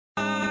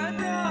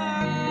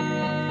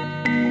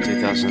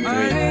2003.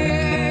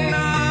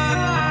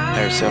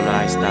 Arizona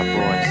Ice Stop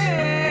Boys.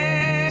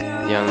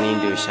 Young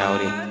Leandoer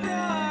shawty.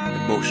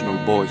 Emotional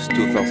Boys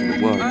 2001.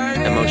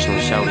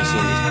 Emotional shawties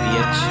in this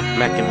bitch.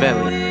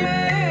 Makaveli.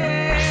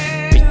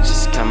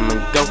 Bitches come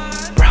and go,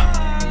 brah,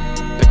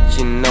 but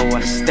you know I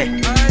stay.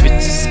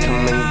 Bitches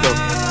come and go,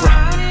 brah,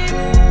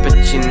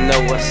 but you know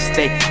I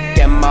stay.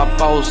 Get my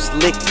balls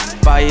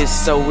licked by a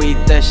Zooey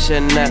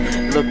Deschanel,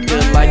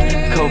 looking like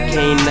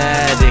cocaine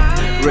addict.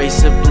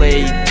 Razor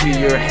blade to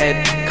your head,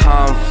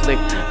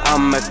 conflict.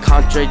 I'm a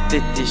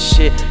contradicted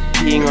shit.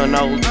 Peeing on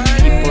old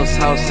people's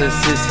houses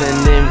is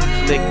an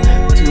inflict.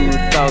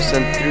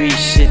 2003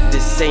 shit,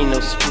 this ain't no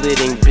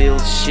splitting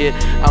bullshit.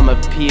 I'ma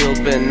peel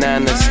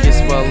banana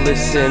skids while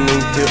listening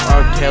to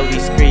R.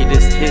 Kelly's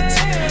greatest hits.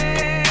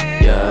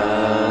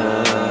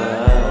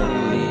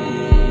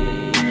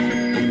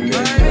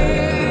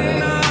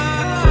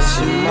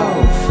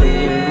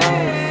 Morphine,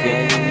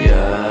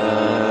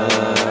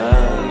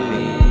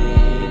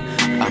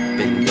 up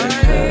in the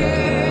club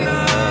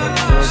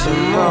for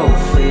some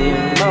morphine.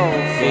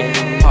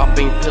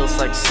 Popping pills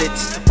like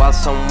zits while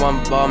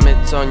someone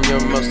vomits on your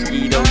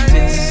mosquito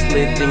tits.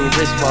 Slitting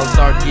wrist while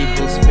dark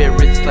evil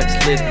spirits like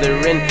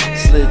Slytherin.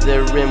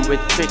 Slithering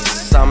with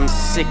tricks, I'm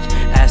sick.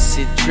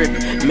 Acid drip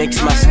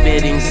makes my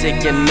spitting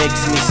sick and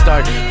makes me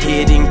start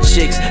hitting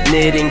chicks.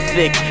 Knitting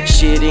thick,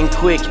 shitting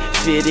quick,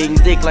 fitting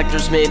dick like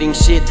there's mating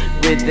shit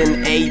with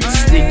an 8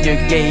 stick. You're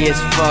gay as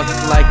fuck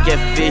like a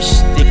fish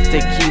stick.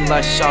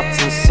 Tequila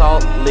shots and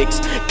salt licks,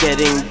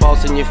 getting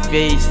balls in your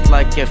face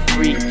like a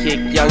free kick.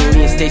 Young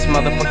Lean stays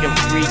motherfucking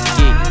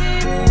freaky,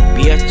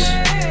 bitch.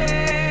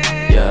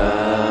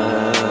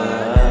 Young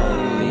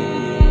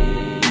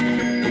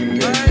Lean in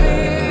the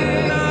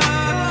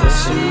club for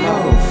some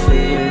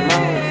morphine.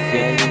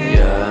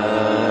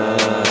 Young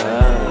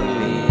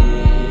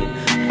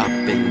Lean up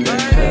in the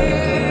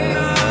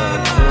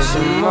club for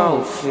some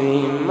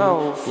morphine.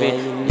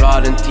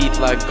 Rotten teeth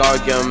like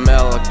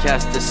Gargamel. I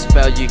cast a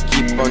spell, you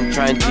keep on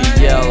trying to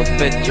yell.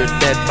 Bet your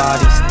dead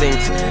body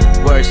stinks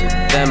worse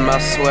than my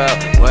swell.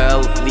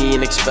 Well,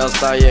 Lean expels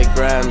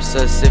diagrams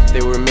as if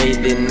they were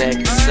made in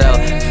Excel.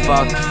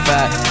 Fuck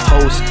fat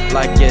hoes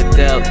like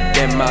Adele.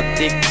 Get my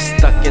dick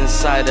stuck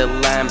inside a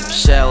lamp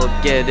shell.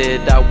 Get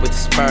it out with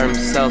sperm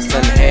cells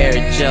and hair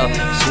gel.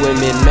 Swim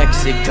in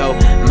Mexico,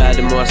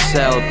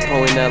 Mademoiselle.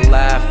 Point a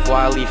laugh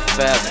while he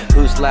fell.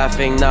 Who's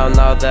laughing now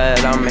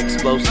that I'm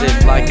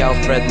explosive like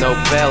Alfred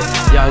Nobel?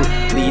 Young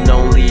Lean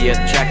only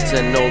attracts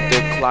an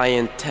older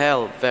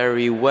clientele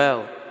very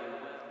well,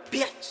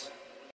 bitch.